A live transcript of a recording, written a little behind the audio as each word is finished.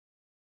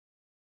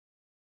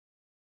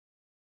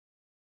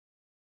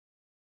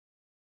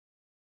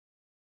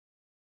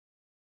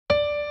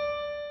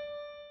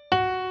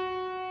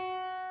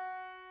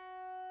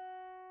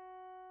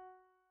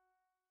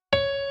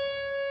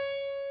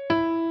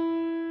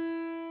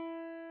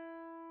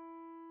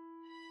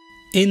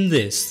In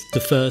this, the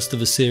first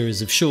of a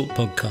series of short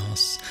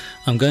podcasts,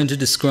 I'm going to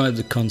describe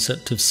the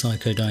concept of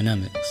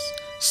psychodynamics,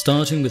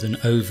 starting with an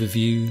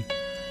overview,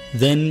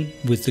 then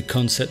with the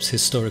concept's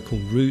historical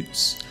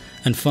roots,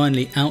 and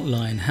finally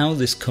outline how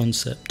this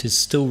concept is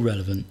still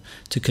relevant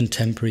to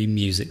contemporary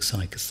music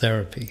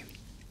psychotherapy.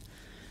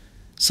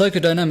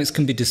 Psychodynamics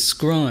can be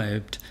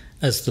described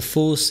as the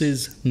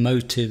forces,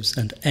 motives,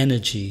 and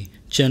energy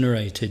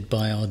generated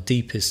by our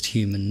deepest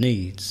human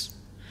needs,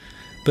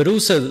 but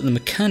also that the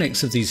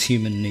mechanics of these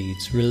human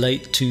needs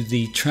relate to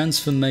the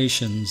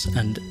transformations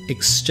and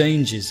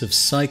exchanges of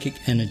psychic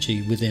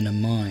energy within a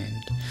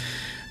mind,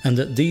 and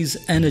that these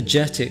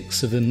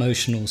energetics of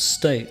emotional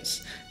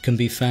states can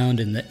be found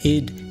in the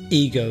id,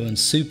 ego and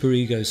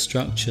superego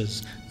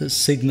structures that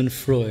Sigmund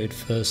Freud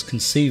first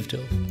conceived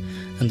of,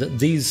 and that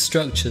these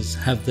structures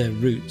have their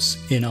roots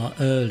in our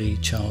early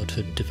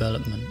childhood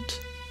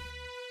development.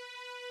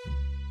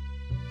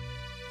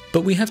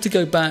 But we have to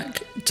go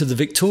back to the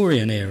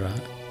Victorian era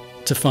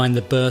to find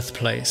the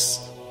birthplace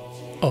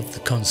of the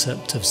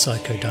concept of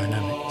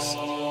psychodynamics.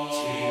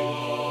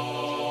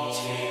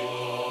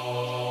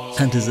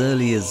 And as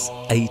early as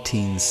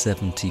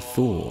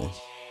 1874,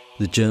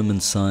 the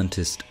German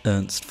scientist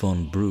Ernst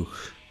von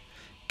Bruch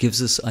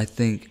gives us, I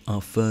think,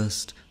 our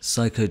first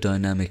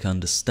psychodynamic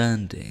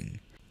understanding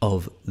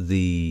of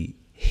the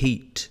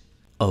heat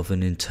of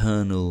an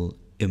internal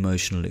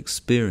emotional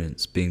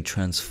experience being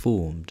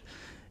transformed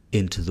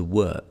into the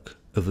work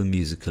of a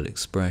musical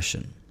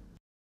expression.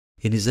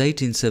 In his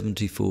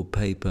 1874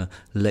 paper,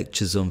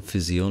 Lectures on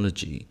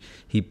Physiology,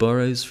 he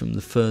borrows from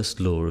the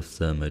first law of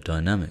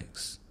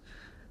thermodynamics.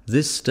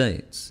 This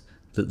states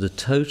that the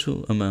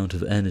total amount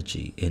of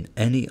energy in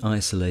any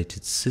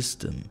isolated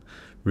system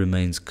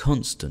remains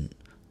constant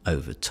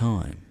over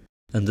time,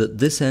 and that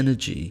this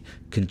energy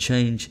can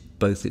change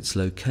both its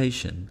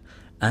location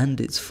and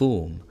its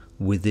form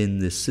within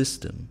this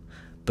system,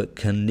 but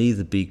can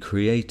neither be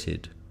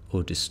created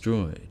or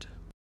destroyed.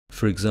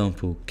 For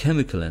example,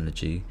 chemical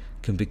energy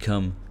can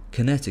become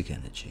kinetic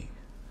energy.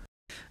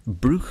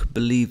 Bruch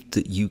believed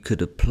that you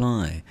could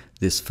apply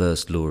this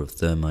first law of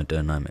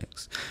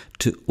thermodynamics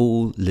to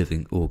all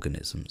living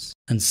organisms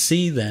and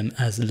see them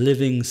as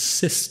living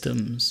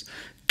systems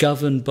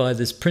governed by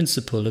this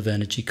principle of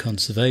energy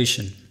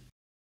conservation.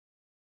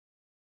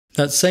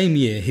 That same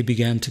year he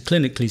began to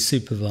clinically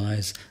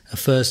supervise a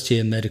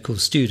first-year medical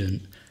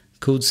student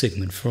called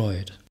Sigmund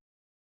Freud.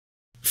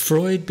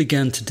 Freud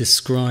began to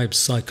describe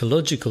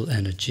psychological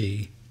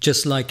energy,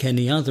 just like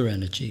any other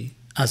energy,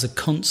 as a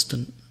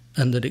constant,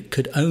 and that it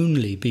could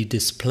only be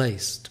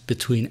displaced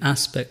between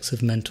aspects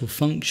of mental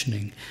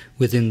functioning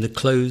within the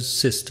closed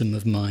system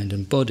of mind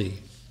and body.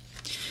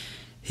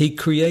 He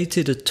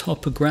created a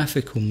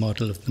topographical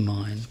model of the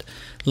mind,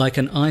 like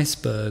an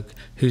iceberg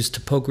whose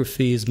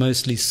topography is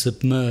mostly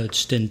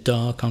submerged in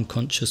dark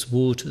unconscious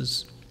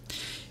waters.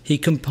 He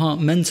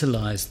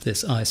compartmentalized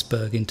this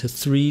iceberg into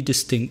three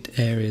distinct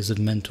areas of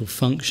mental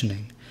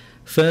functioning.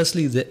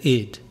 Firstly, the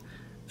id,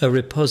 a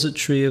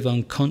repository of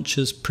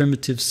unconscious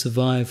primitive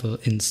survival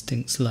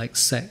instincts like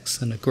sex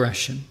and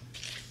aggression.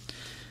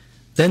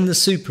 Then the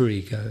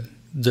superego,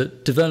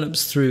 that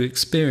develops through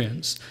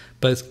experience,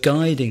 both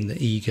guiding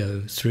the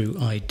ego through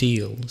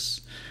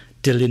ideals,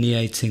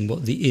 delineating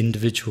what the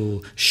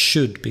individual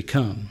should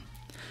become,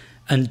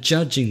 and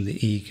judging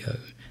the ego,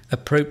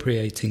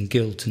 appropriating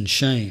guilt and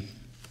shame.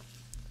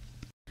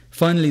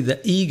 Finally, the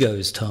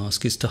ego's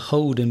task is to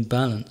hold in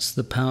balance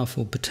the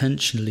powerful,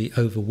 potentially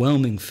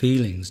overwhelming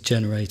feelings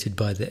generated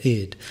by the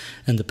id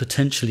and the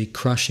potentially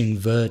crushing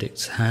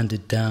verdicts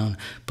handed down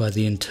by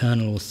the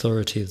internal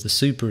authority of the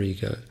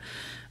superego,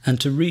 and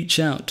to reach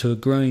out to a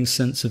growing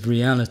sense of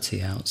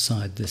reality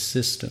outside this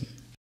system.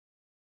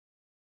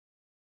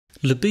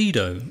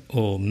 Libido,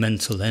 or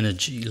mental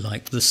energy,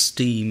 like the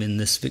steam in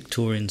this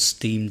Victorian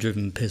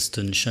steam-driven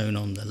piston shown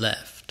on the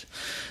left,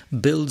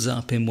 builds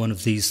up in one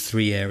of these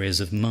three areas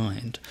of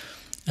mind,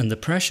 and the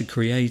pressure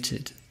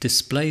created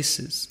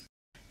displaces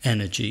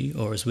energy,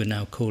 or as we're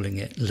now calling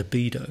it,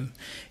 libido,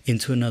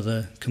 into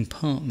another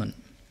compartment.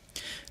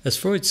 As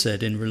Freud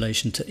said in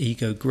relation to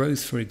ego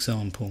growth, for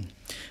example,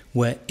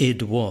 where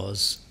id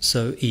was,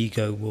 so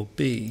ego will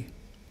be.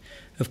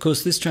 Of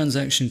course, this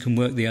transaction can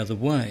work the other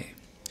way.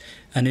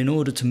 And in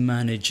order to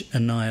manage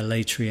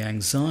annihilatory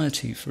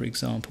anxiety, for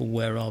example,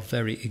 where our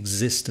very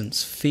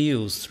existence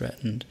feels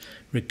threatened,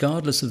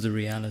 regardless of the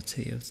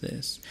reality of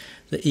this,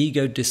 the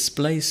ego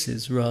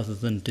displaces rather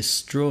than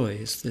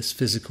destroys this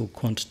physical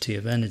quantity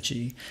of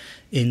energy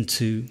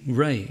into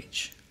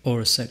rage or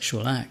a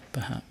sexual act,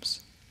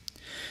 perhaps.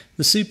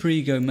 The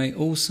superego may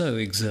also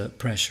exert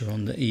pressure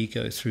on the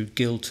ego through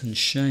guilt and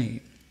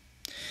shame.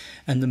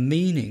 And the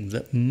meaning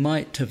that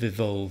might have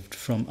evolved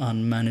from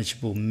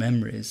unmanageable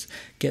memories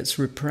gets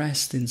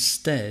repressed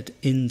instead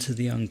into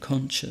the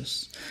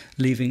unconscious,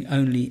 leaving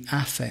only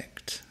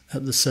affect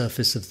at the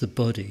surface of the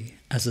body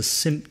as a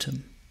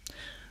symptom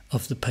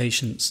of the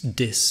patient's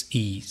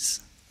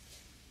dis-ease.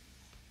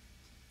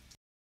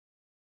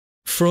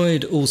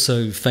 Freud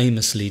also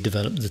famously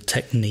developed the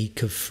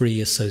technique of free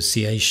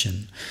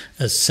association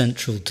as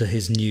central to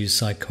his new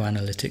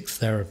psychoanalytic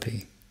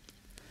therapy.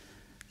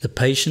 The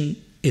patient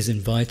is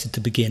invited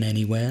to begin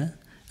anywhere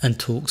and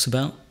talks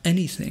about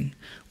anything,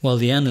 while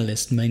the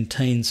analyst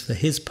maintains for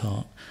his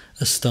part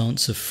a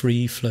stance of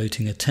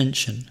free-floating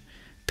attention,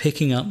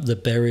 picking up the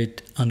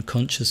buried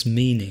unconscious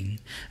meaning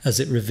as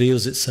it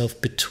reveals itself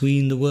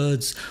between the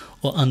words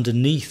or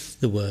underneath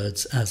the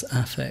words as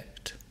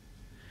affect.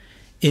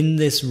 In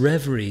this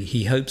reverie,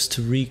 he hopes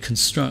to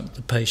reconstruct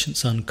the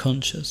patient's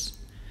unconscious.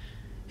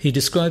 He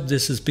described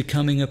this as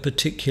becoming a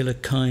particular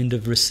kind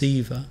of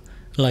receiver,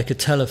 like a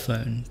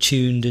telephone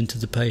tuned into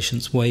the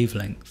patient's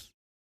wavelength.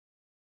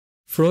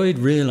 Freud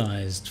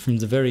realized from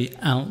the very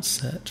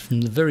outset,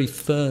 from the very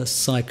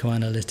first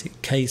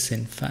psychoanalytic case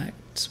in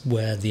fact,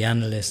 where the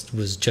analyst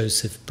was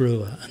Joseph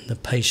Breuer and the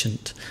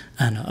patient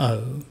Anna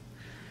O,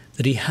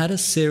 that he had a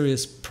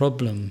serious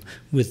problem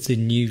with the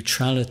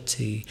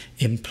neutrality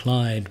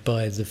implied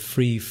by the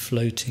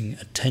free-floating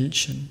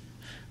attention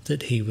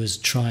that he was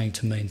trying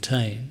to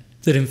maintain.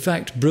 That in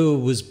fact Breuer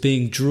was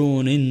being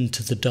drawn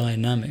into the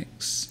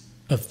dynamics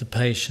of the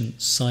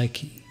patient's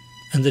psyche,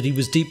 and that he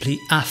was deeply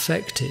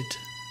affected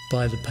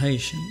by the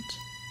patient.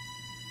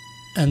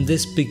 And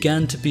this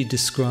began to be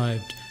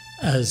described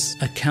as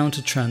a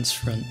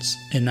countertransference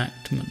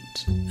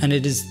enactment. And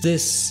it is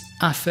this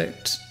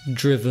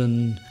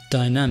affect-driven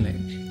dynamic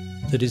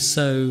that is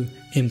so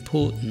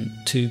important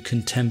to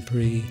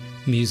contemporary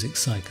music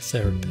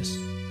psychotherapists.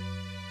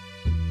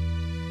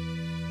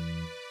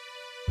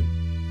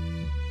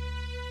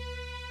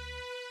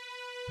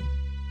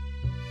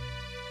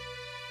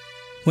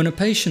 When a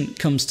patient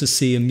comes to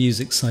see a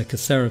music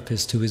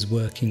psychotherapist who is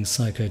working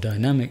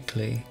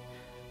psychodynamically,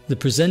 the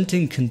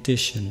presenting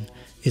condition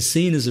is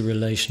seen as a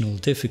relational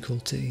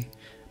difficulty,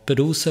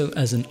 but also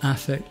as an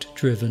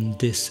affect-driven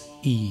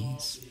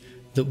dis-ease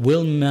that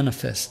will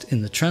manifest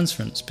in the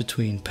transference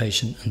between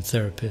patient and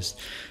therapist,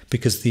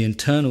 because the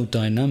internal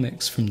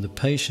dynamics from the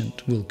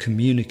patient will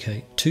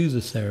communicate to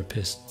the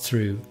therapist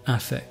through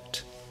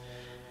affect.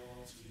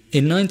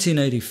 In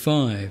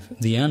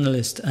 1985, the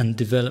analyst and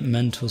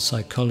developmental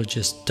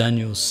psychologist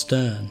Daniel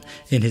Stern,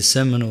 in his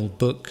seminal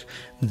book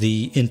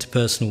The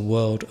Interpersonal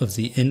World of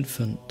the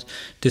Infant,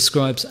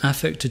 describes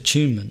affect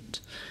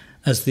attunement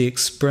as the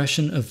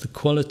expression of the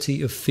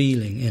quality of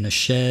feeling in a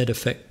shared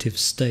affective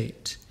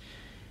state.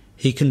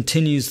 He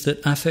continues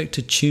that affect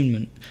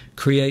attunement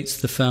creates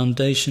the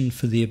foundation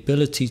for the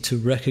ability to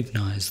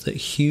recognize that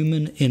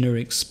human inner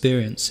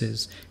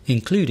experiences,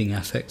 including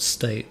affect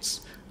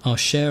states, are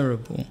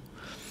shareable.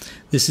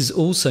 This is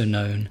also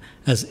known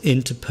as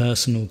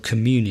interpersonal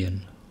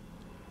communion.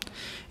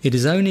 It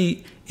is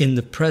only in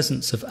the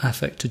presence of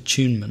affect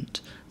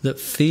attunement that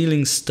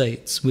feeling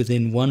states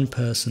within one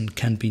person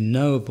can be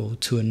knowable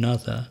to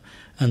another,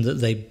 and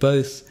that they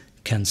both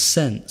can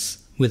sense,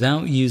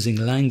 without using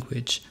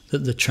language,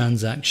 that the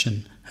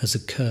transaction has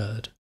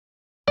occurred.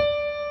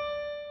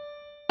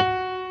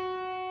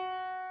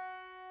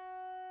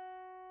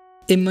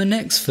 In my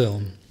next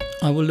film,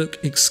 I will look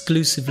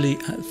exclusively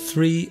at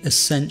 3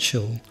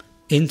 essential,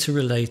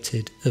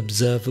 interrelated,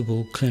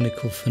 observable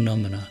clinical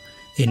phenomena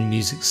in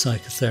music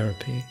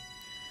psychotherapy: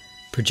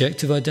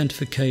 projective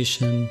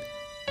identification,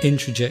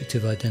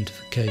 introjective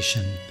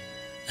identification,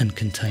 and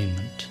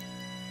containment.